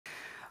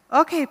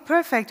Okay,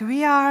 perfect.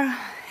 We are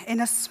in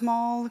a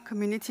small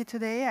community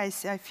today.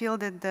 I feel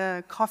that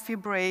the coffee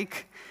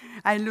break,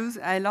 I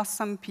lost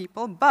some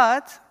people,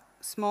 but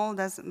small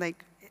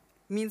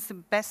means the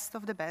best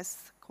of the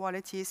best.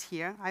 Quality is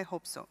here. I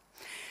hope so.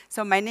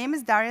 So my name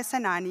is Daria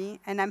Sanani,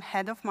 and I'm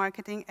head of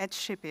marketing at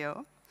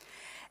Shippeo.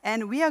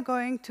 And we are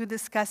going to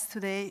discuss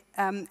today,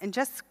 and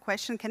just a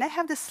question, can I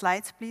have the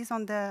slides, please,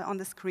 on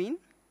the screen?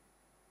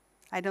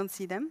 I don't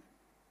see them.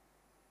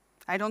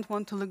 I don't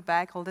want to look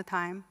back all the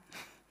time.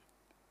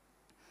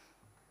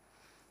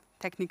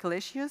 Technical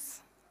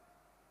issues.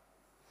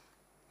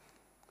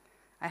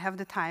 I have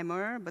the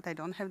timer, but I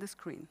don't have the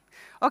screen.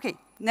 OK,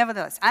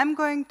 nevertheless, I'm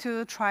going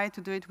to try to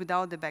do it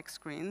without the back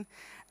screen.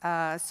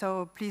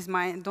 So please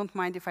don't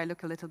mind if I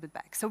look a little bit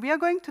back. So we are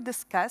going to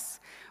discuss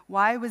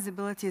why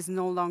visibility is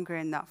no longer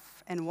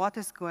enough and what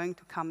is going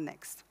to come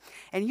next.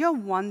 And you're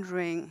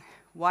wondering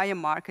why a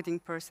marketing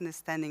person is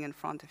standing in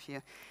front of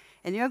you.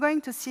 And you're going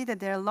to see that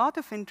there are a lot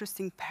of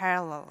interesting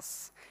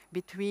parallels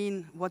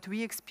between what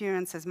we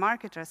experience as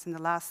marketers in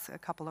the last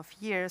couple of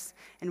years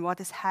and what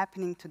is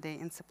happening today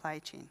in supply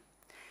chain.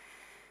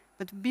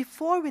 But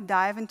before we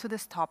dive into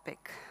this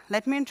topic,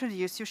 let me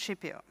introduce you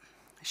Shippeo.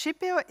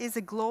 Shippeo is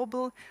a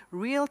global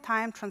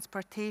real-time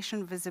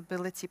transportation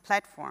visibility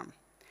platform.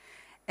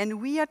 And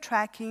we are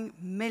tracking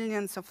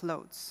millions of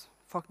loads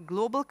for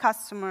global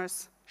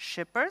customers,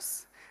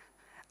 shippers,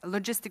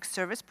 logistics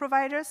service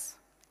providers,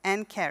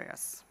 and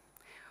carriers.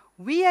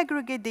 We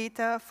aggregate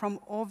data from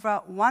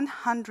over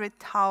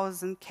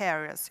 100,000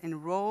 carriers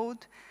in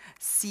road,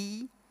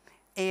 sea,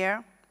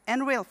 air,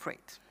 and rail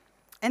freight.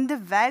 And the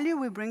value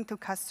we bring to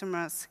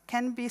customers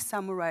can be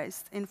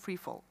summarized in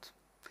threefold.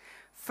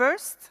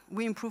 First,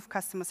 we improve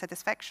customer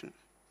satisfaction.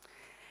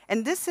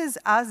 And this is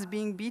us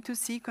being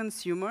B2C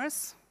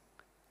consumers,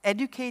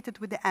 educated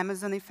with the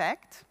Amazon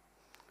effect.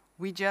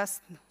 We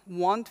just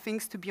want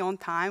things to be on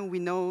time. We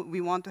know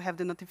we want to have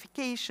the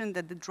notification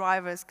that the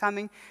driver is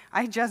coming.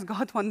 I just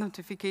got one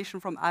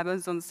notification from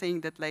Amazon saying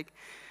that like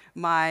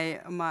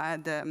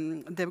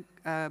the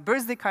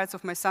birthday cards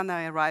of my son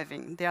are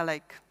arriving. They are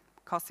like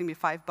costing me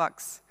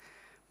 $5.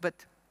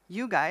 But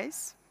you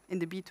guys in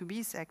the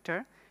B2B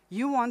sector,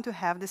 you want to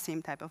have the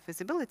same type of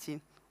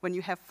visibility when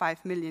you have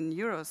 5 million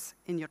euros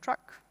in your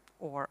truck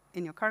or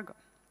in your cargo.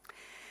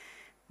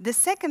 The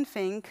second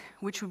thing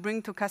which we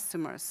bring to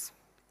customers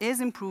is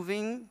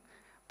improving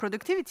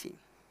productivity.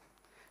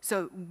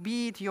 So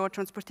be it your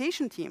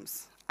transportation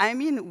teams. I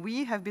mean,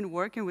 we have been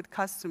working with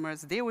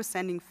customers. They were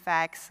sending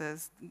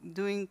faxes,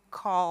 doing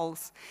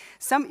calls.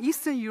 Some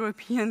Eastern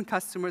European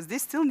customers, they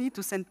still need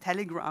to send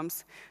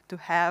telegrams to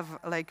have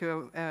like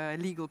a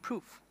legal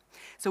proof.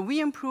 So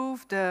we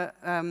improve the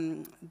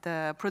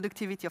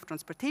productivity of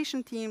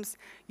transportation teams,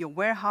 your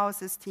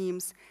warehouses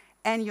teams,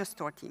 and your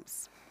store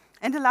teams.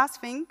 And the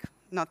last thing,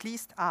 not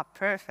least,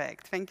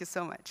 perfect, thank you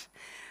so much.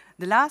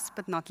 The last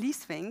but not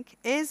least thing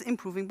is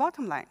improving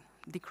bottom line,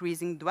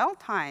 decreasing dwell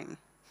time,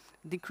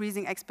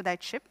 decreasing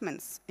expedite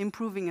shipments,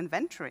 improving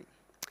inventory.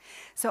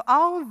 So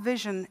our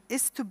vision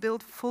is to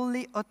build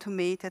fully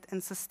automated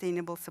and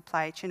sustainable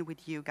supply chain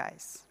with you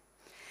guys.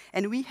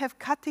 And we have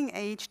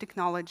cutting-edge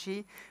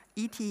technology,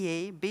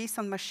 ETA, based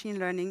on machine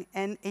learning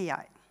and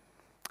AI.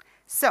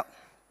 So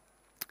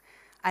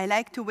I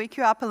like to wake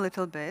you up a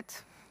little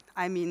bit.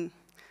 I mean,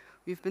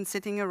 we've been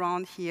sitting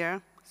around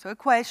here. So a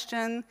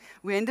question,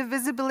 we're in the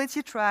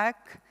visibility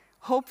track.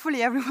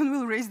 Hopefully everyone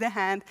will raise their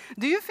hand.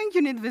 Do you think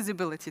you need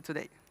visibility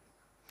today?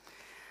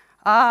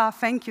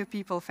 Thank you,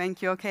 people,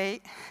 thank you,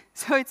 OK.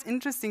 So it's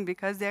interesting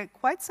because there are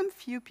quite some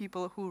few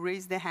people who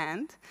raise their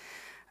hand.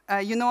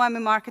 You know I'm a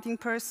marketing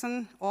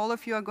person. All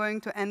of you are going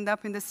to end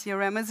up in the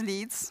CRM as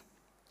leads.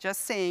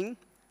 Just saying,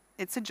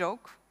 it's a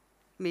joke,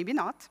 maybe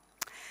not.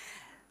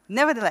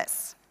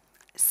 Nevertheless,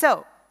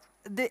 so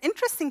the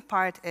interesting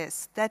part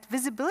is that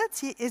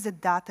visibility is a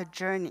data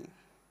journey.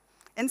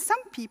 And some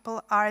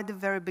people are at the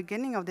very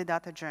beginning of the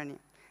data journey.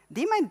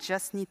 They might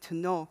just need to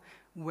know,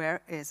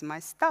 where is my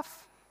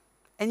stuff?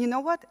 And you know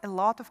what? A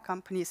lot of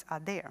companies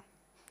are there.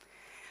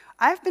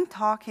 I've been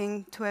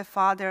talking to a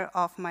father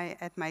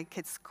at my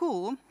kid's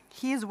school.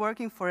 He is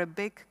working for a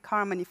big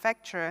car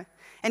manufacturer,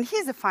 and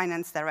he's a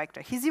finance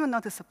director. He's even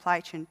not a supply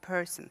chain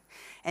person.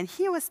 And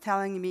he was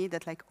telling me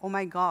that, like, oh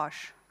my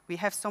gosh, we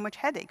have so much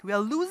headache. We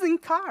are losing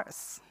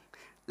cars.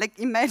 Like,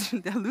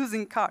 imagine they're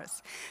losing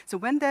cars. So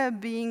when they're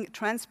being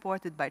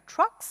transported by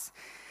trucks,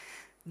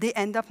 they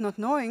end up not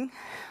knowing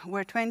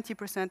where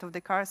 20% of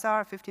the cars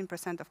are,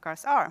 15% of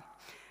cars are.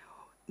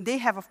 They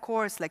have, of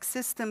course, like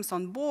systems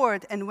on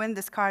board, and when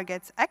this car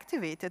gets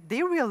activated,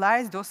 they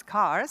realize those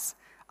cars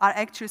are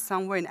actually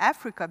somewhere in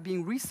Africa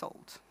being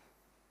resold.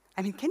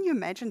 I mean, can you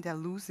imagine they're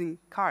losing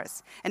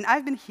cars? And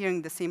I've been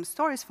hearing the same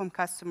stories from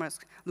customers,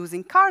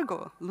 losing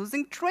cargo,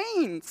 losing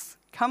trains.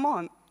 Come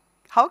on,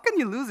 how can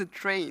you lose a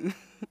train?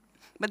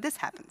 But this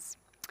happens.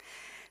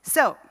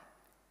 So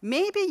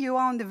maybe you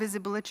are on the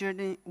visibility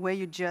journey where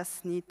you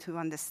just need to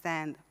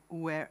understand,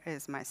 where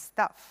is my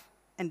stuff?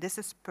 And this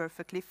is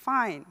perfectly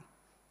fine.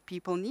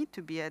 People need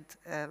to be at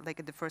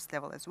the first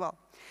level as well.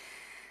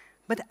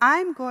 But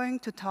I'm going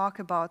to talk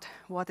about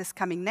what is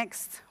coming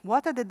next.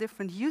 What are the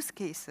different use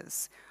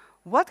cases?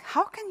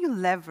 How can you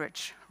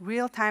leverage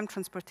real-time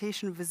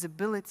transportation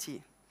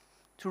visibility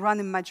to run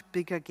a much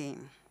bigger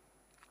game?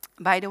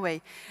 By the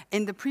way,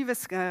 in the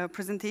previous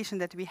presentation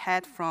that we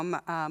had from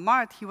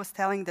Mart, he was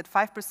telling that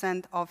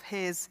 5% of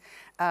his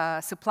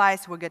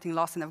supplies were getting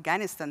lost in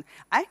Afghanistan.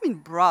 I mean,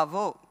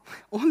 bravo.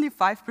 Only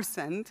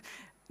 5%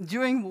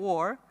 during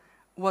war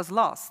was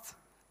lost.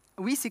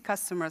 We see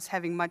customers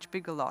having much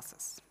bigger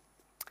losses.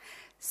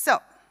 So,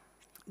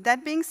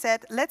 that being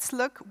said, let's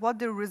look what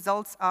the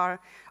results are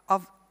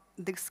of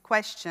this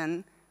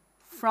question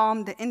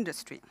from the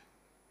industry.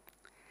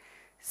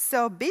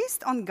 So,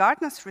 based on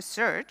Gartner's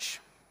research,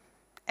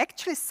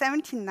 actually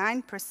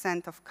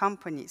 79% of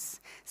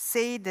companies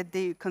say that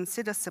they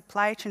consider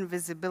supply chain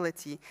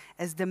visibility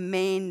as the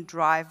main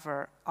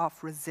driver of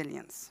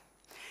resilience.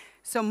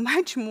 So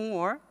much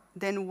more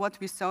than what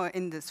we saw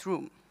in this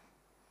room.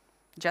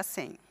 Just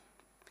saying.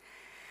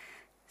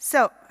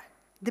 So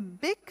the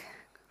big,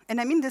 and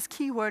I mean this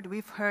keyword,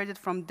 we've heard it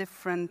from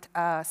different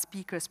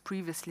speakers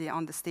previously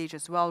on the stage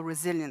as well,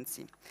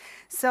 resiliency.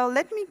 So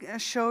let me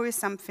show you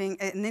something,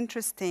 an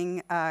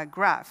interesting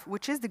graph,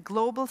 which is the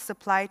Global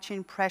Supply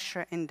Chain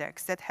Pressure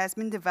Index that has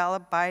been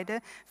developed by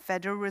the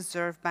Federal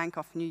Reserve Bank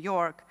of New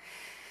York.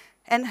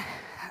 And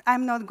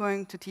I'm not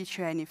going to teach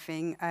you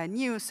anything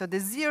new. So the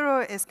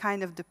 0 is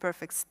kind of the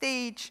perfect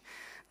stage.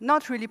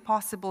 Not really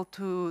possible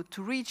to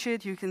reach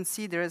it. You can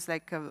see there's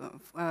like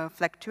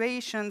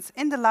fluctuations.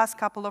 In the last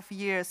couple of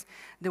years,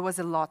 there was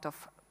a lot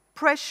of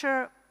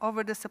pressure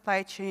over the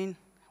supply chain.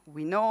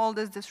 We know all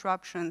these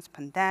disruptions,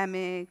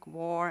 pandemic,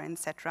 war,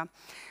 etc.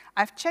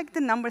 I've checked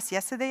the numbers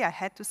yesterday. I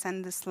had to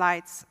send the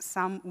slides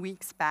some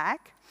weeks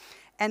back.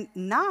 And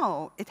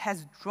now it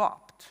has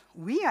dropped.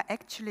 We are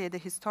actually at a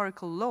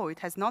historical low. It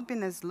has not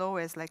been as low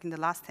as like in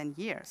the last 10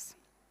 years.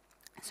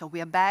 So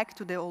we are back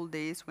to the old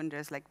days when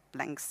there's like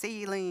blank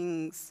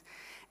sailings,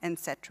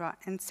 etc.,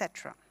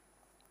 etc.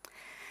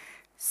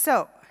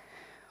 So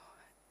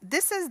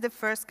this is the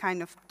first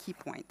kind of key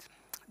point.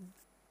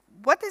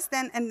 What is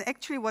then, and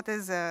actually what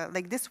is,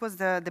 like this was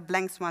the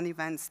blank swan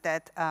events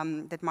that,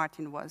 that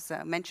Martin was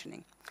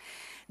mentioning.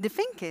 The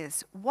thing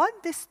is,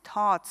 what this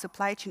taught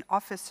supply chain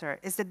officer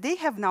is that they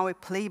have now a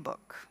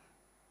playbook.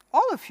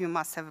 All of you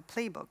must have a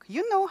playbook.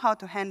 You know how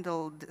to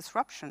handle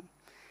disruption.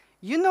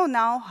 You know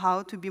now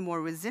how to be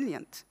more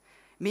resilient.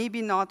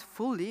 Maybe not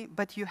fully,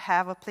 but you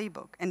have a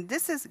playbook. And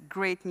this is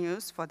great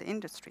news for the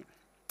industry.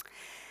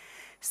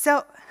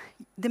 So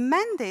the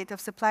mandate of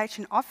supply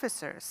chain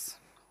officers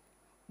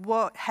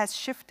has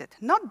shifted,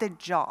 not the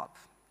job.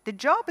 The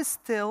job is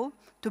still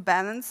to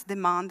balance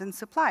demand and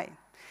supply.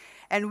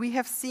 And we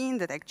have seen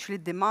that actually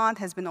demand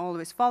has been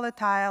always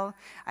volatile.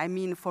 I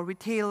mean, for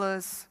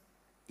retailers,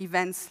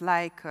 events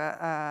like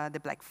the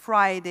Black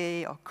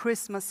Friday or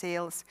Christmas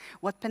sales,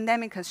 what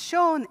pandemic has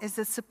shown is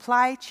the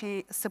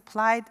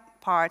supply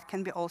part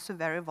can be also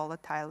very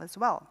volatile as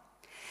well.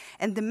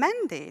 And the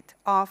mandate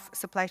of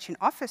supply chain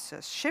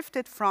officers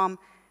shifted from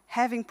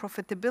having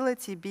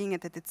profitability being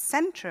at its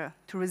center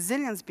to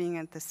resilience being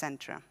at the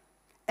center.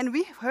 And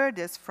we heard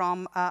this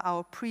from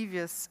our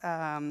previous,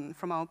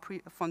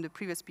 from the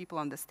previous people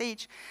on the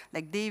stage,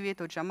 like David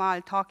or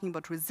Jamal, talking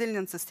about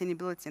resilience,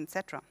 sustainability,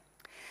 etc.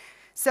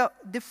 So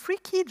the 3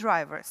 key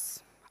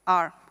drivers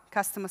are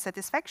customer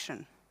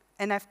satisfaction.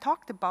 And I've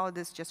talked about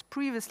this just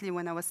previously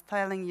when I was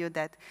telling you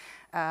that,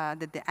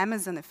 the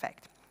Amazon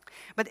effect.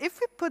 But if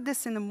we put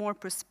this in a more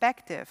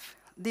perspective,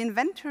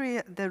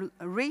 the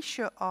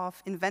ratio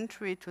of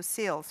inventory to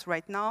sales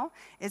right now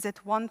is at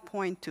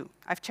 1.2.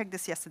 I've checked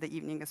this yesterday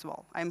evening as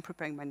well. I'm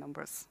preparing my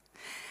numbers.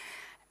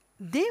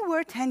 They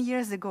were 10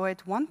 years ago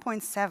at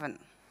 1.7.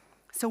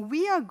 So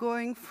we are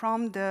going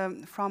from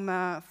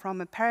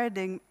a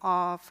paradigm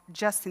of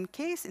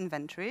just-in-case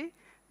inventory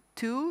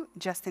to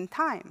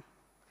just-in-time.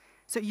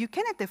 So you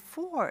cannot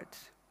afford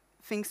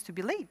things to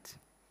be late.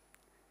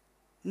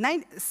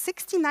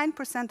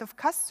 69% of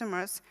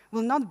customers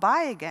will not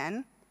buy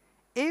again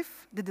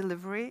if the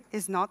delivery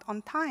is not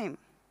on time.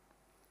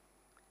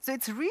 So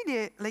it's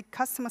really like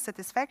customer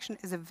satisfaction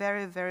is a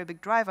very, very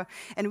big driver.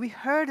 And we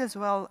heard as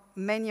well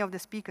many of the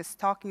speakers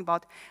talking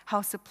about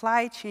how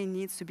supply chain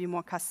needs to be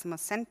more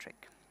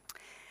customer-centric.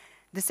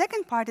 The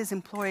second part is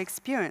employee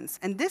experience.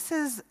 And this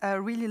is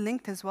really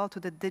linked as well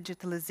to the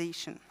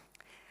digitalization.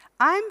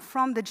 I'm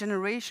from the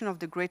generation of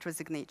the Great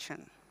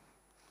Resignation.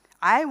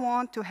 I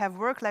want to have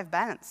work-life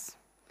balance.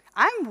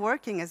 I'm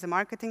working as a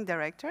marketing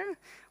director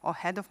or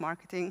head of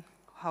marketing,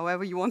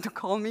 however you want to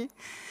call me.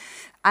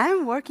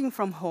 I'm working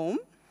from home.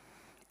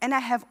 And I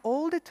have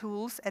all the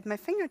tools at my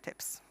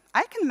fingertips.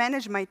 I can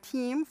manage my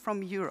team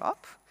from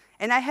Europe,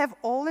 and I have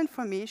all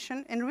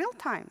information in real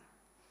time.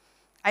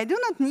 I do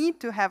not need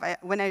to have,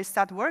 when I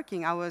start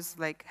working, I was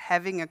like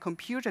having a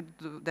computer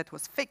that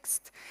was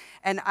fixed,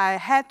 and I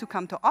had to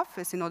come to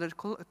office in order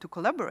to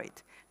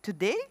collaborate.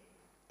 Today,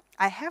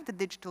 I have the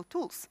digital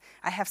tools.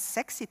 I have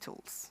sexy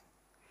tools.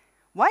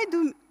 Why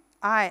do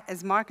I,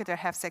 as marketer,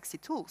 have sexy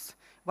tools?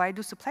 Why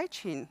do supply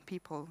chain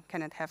people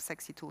cannot have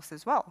sexy tools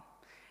as well?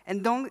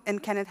 and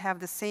can it have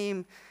the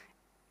same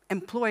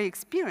employee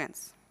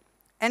experience?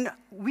 And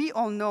we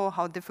all know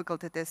how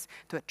difficult it is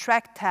to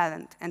attract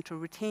talent and to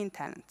retain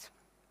talent.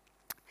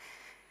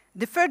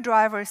 The third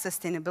driver is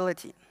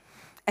sustainability.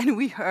 And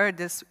we heard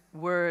this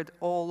word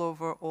all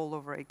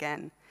over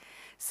again.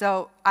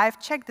 So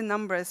I've checked the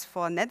numbers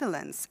for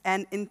Netherlands,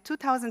 and in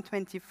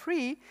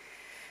 2023,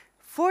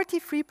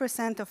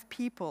 43% of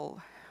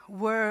people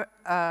were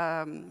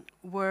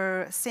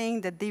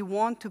saying that they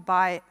want to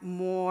buy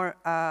more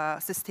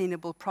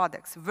sustainable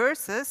products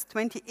versus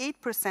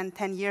 28%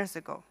 10 years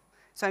ago.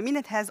 So I mean,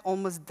 it has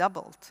almost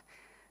doubled.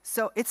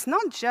 So it's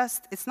not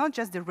just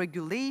the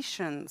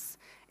regulations,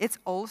 it's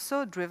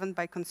also driven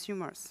by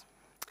consumers.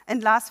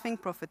 And last thing,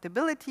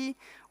 profitability.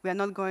 We are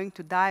not going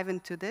to dive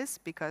into this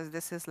because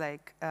this is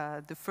like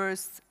the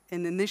first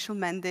and initial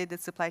mandate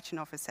that supply chain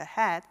officer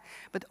had.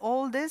 But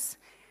all this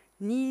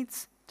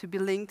needs to be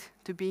linked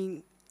to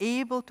being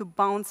able to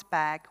bounce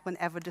back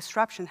whenever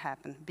disruption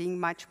happens, being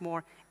much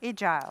more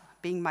agile,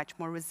 being much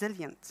more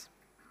resilient.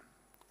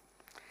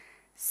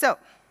 So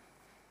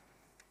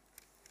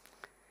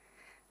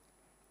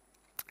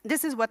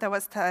this is what I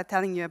was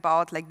telling you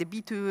about, like the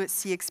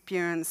B2C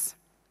experience.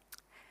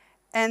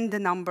 And the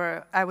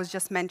number, I was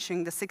just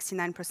mentioning, the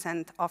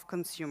 69% of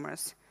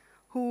consumers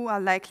who are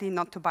likely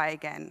not to buy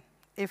again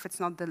if it's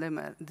not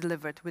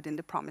delivered within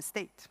the promised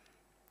date.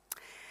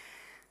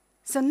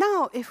 So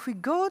now, if we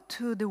go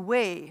to the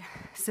way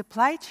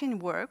supply chain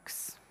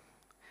works,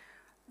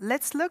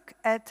 let's look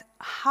at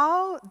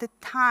how the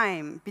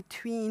time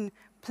between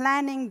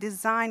planning,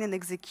 design, and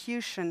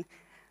execution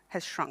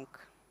has shrunk.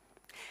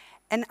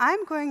 And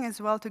I'm going as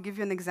well to give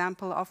you an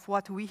example of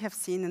what we have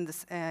seen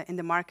in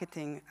the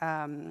marketing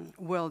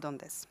world on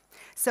this.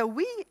 So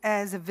we,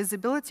 as a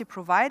visibility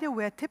provider,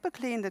 we're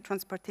typically in the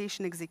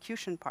transportation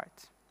execution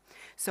part.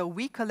 So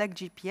we collect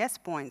GPS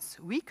points.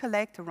 We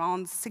collect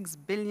around 6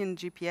 billion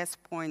GPS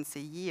points a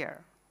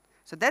year.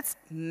 So that's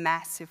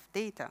massive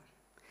data.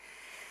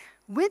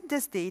 With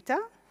this data,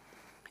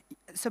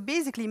 so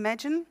basically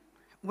imagine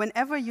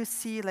whenever you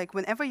see, like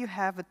whenever you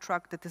have a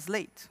truck that is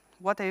late,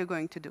 what are you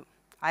going to do?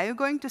 Are you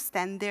going to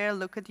stand there,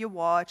 look at your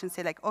watch, and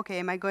say, like, OK,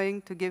 am I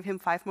going to give him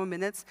 5 more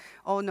minutes?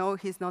 Oh, no,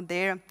 he's not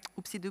there.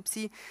 Oopsie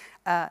doopsie.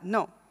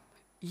 No.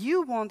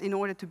 You want, in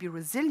order to be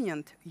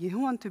resilient, you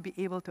want to be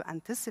able to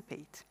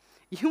anticipate.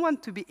 You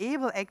want to be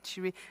able,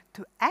 actually,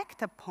 to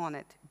act upon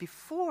it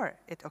before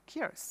it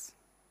occurs.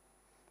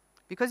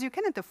 Because you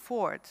cannot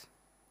afford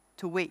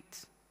to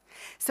wait.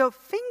 So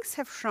things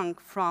have shrunk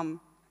from,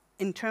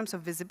 in terms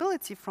of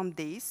visibility, from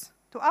days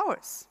to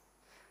hours.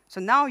 So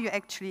now you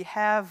actually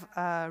have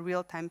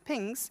real-time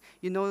pings.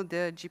 You know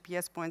the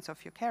GPS points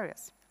of your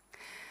carriers.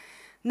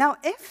 Now,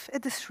 if a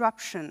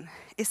disruption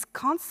is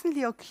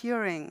constantly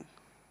occurring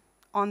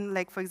on,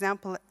 like, for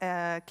example,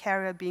 a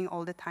carrier being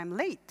all the time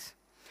late,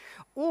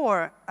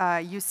 or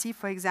you see,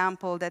 for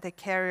example, that a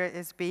carrier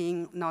is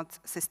being not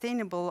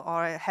sustainable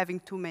or having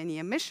too many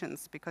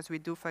emissions, because we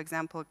do, for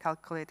example,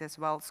 calculate as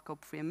well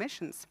scope 3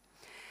 emissions,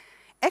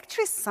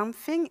 actually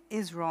something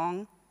is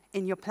wrong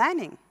in your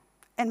planning.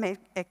 And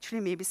actually,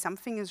 maybe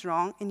something is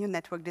wrong in your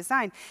network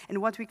design.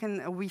 And what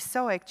we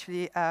saw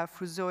actually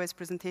through Zoe's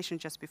presentation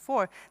just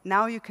before,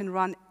 now you can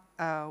run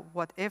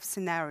what-if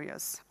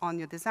scenarios on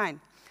your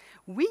design.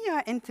 We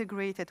are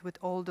integrated with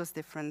all those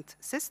different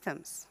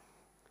systems.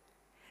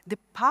 The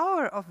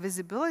power of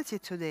visibility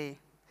today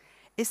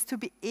is to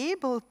be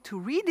able to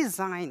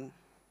redesign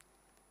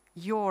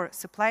your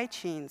supply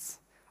chains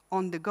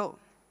on the go.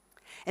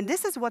 And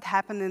this is what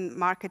happened in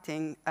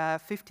marketing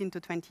 15 to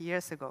 20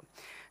 years ago.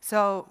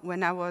 So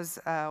when I was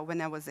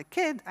a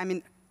kid, I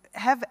mean,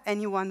 have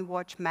anyone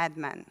watched Mad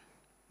Men?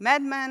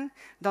 Mad Men,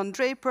 Don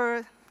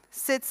Draper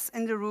sits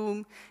in the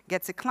room,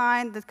 gets a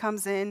client that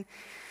comes in,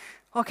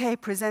 okay,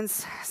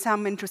 presents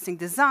some interesting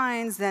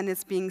designs, then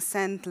it's being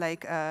sent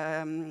like,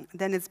 then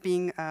it's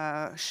being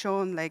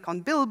shown like on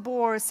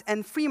billboards,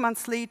 and 3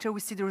 months later we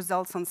see the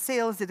results on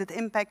sales, did it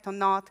impact or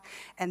not,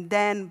 and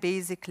then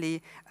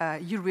basically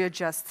you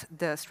readjust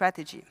the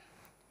strategy.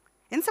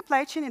 In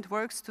supply chain, it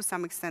works to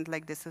some extent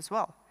like this as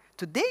well.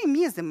 Today,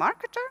 me as a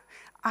marketer,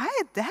 I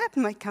adapt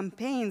my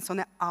campaigns on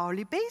an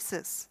hourly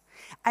basis.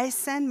 I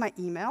send my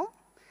email,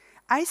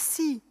 I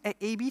see an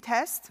A/B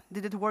test,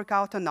 did it work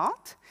out or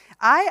not?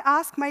 I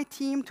ask my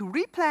team to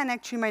replan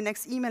actually my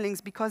next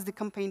emailings because the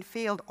campaign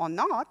failed or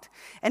not,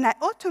 and I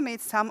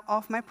automate some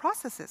of my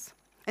processes.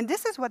 And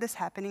this is what is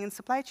happening in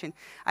supply chain.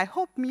 I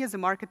hope me as a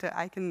marketer,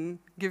 I can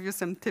give you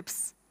some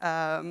tips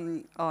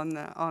on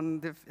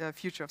the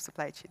future of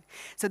supply chain.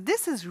 So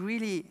this is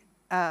really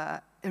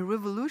a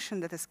revolution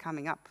that is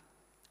coming up.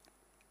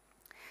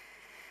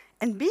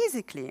 And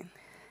basically,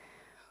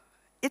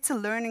 it's a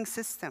learning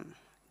system.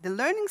 The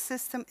learning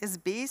system is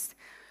based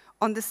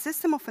on the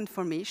system of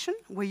information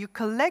where you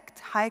collect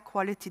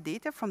high-quality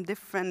data from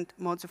different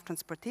modes of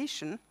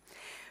transportation.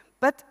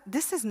 But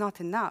this is not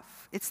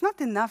enough. It's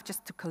not enough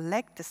just to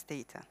collect this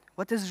data.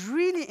 What is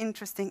really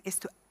interesting is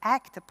to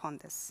act upon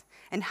this.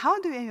 And how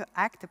do you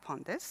act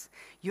upon this?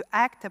 You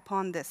act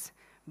upon this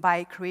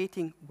by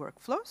creating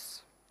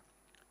workflows,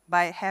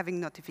 by having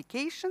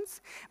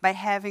notifications, by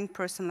having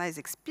personalized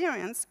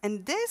experience,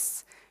 and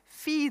this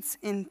feeds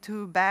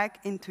back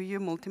into your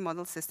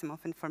multimodal system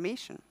of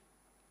information.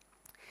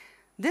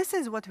 This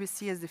is what we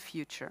see as the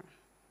future,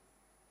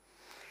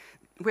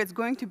 where it's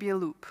going to be a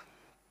loop.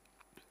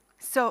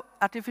 So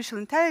artificial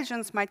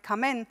intelligence might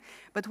come in,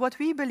 but what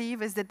we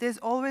believe is that there's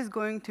always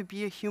going to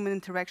be a human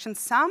interaction.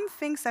 Some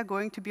things are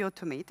going to be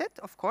automated,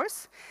 of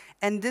course,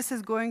 and this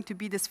is going to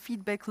be this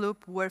feedback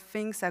loop where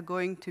things are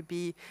going to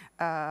be,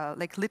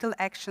 like little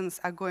actions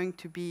are going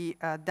to be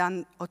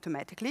done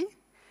automatically.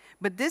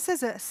 But this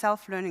is a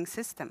self-learning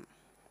system.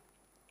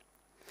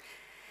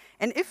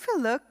 And if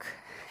we look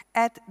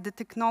at the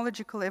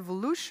technological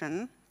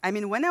evolution, I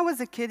mean, when I was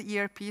a kid,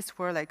 ERPs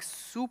were like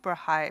super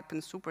hype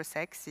and super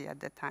sexy at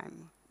that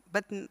time.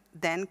 But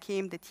then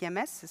came the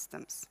TMS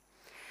systems.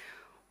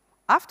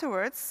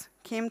 Afterwards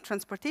came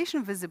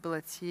transportation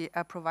visibility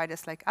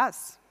providers like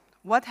us.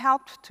 What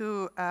helped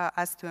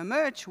us to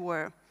emerge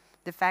were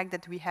the fact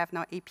that we have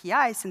now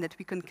APIs and that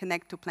we can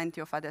connect to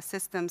plenty of other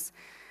systems,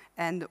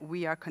 and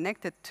we are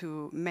connected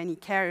to many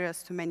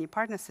carriers, to many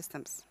partner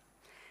systems.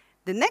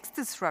 The next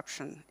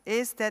disruption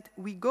is that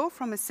we go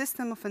from a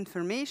system of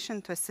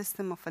information to a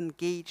system of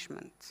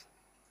engagement,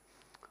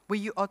 where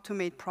you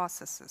automate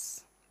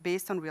processes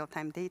based on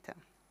real-time data.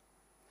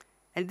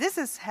 And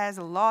this has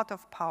a lot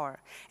of power.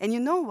 And you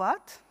know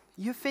what?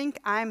 You think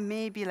I'm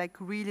maybe like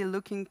really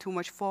looking too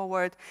much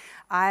forward.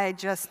 I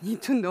just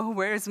need to know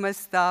where is my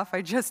stuff.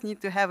 I just need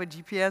to have a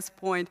GPS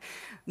point.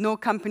 No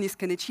companies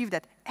can achieve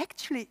that.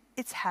 Actually,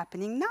 it's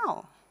happening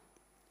now.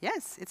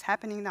 Yes, it's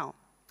happening now.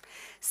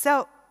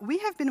 So we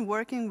have been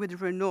working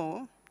with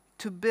Renault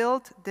to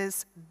build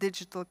this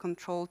digital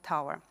control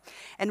tower.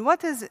 And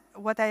what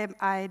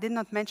I did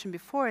not mention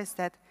before is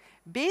that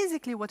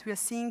basically what we are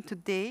seeing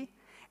today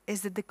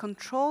is that the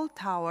control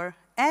tower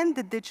and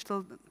the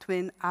digital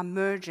twin are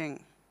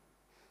merging,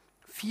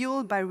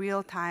 fueled by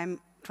real-time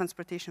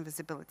transportation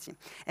visibility.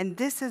 And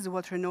this is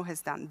what Renault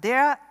has done.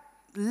 There are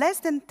less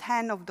than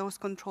 10 of those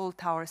control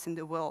towers in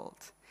the world.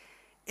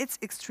 It's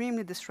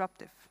extremely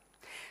disruptive.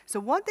 So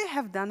what they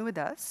have done with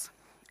us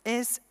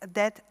is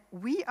that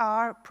they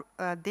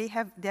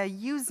are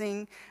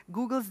using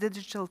Google's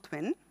digital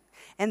twin,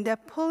 and they're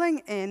pulling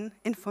in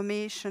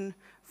information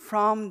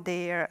from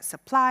their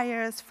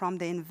suppliers, from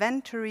the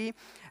inventory.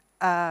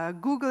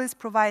 Google is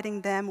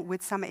providing them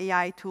with some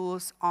AI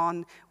tools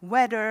on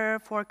weather,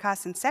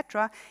 forecasts,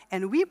 etc.,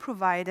 and we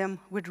provide them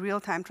with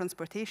real-time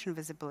transportation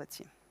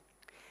visibility.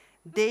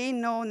 They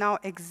know now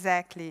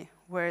exactly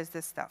where is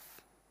this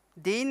stuff.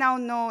 They now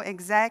know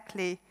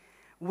exactly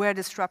where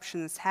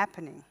disruption is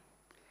happening.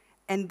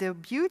 And the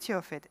beauty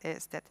of it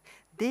is that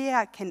they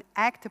can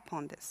act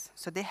upon this.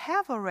 So they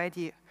have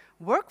already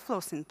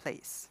workflows in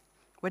place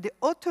where they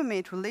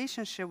automate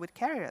relationship with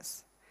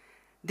carriers.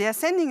 They are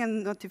sending a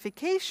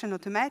notification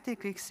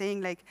automatically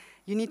saying, like,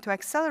 you need to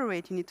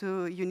accelerate, you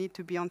need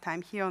to be on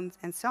time here,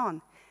 and so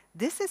on.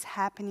 This is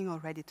happening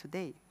already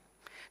today.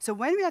 So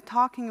when we are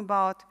talking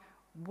about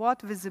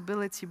what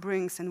visibility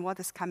brings and what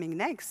is coming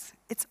next,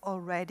 it's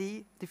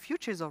already, the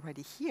future is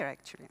already here,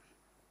 actually.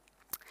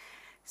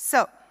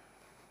 So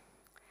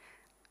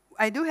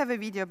I do have a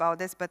video about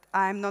this, but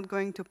I'm not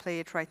going to play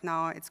it right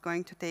now. It's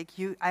going to take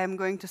you, I am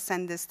going to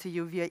send this to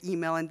you via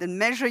email and then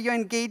measure your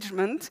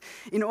engagement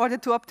in order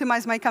to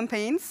optimize my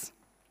campaigns.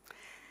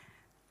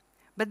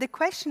 But the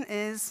question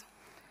is,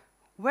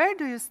 where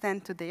do you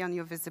stand today on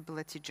your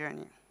visibility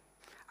journey?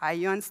 Are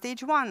you on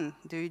stage 1?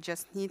 Do you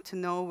just need to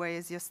know where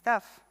is your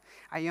stuff?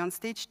 Are you on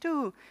stage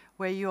 2,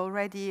 where you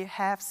already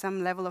have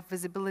some level of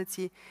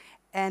visibility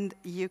and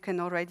you can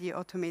already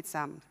automate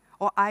some?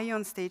 Or are you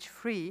on stage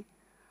 3,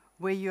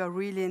 where you are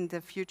really in the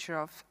future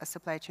of a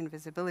supply chain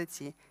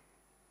visibility,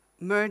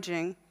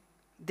 merging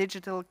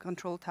digital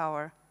control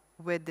tower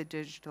with the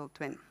digital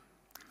twin?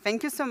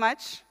 Thank you so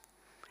much,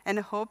 and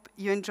I hope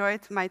you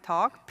enjoyed my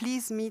talk.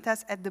 Please meet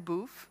us at the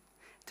booth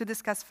to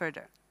discuss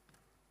further.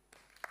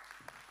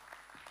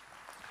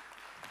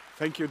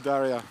 Thank you,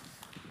 Daria.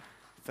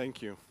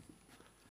 Thank you.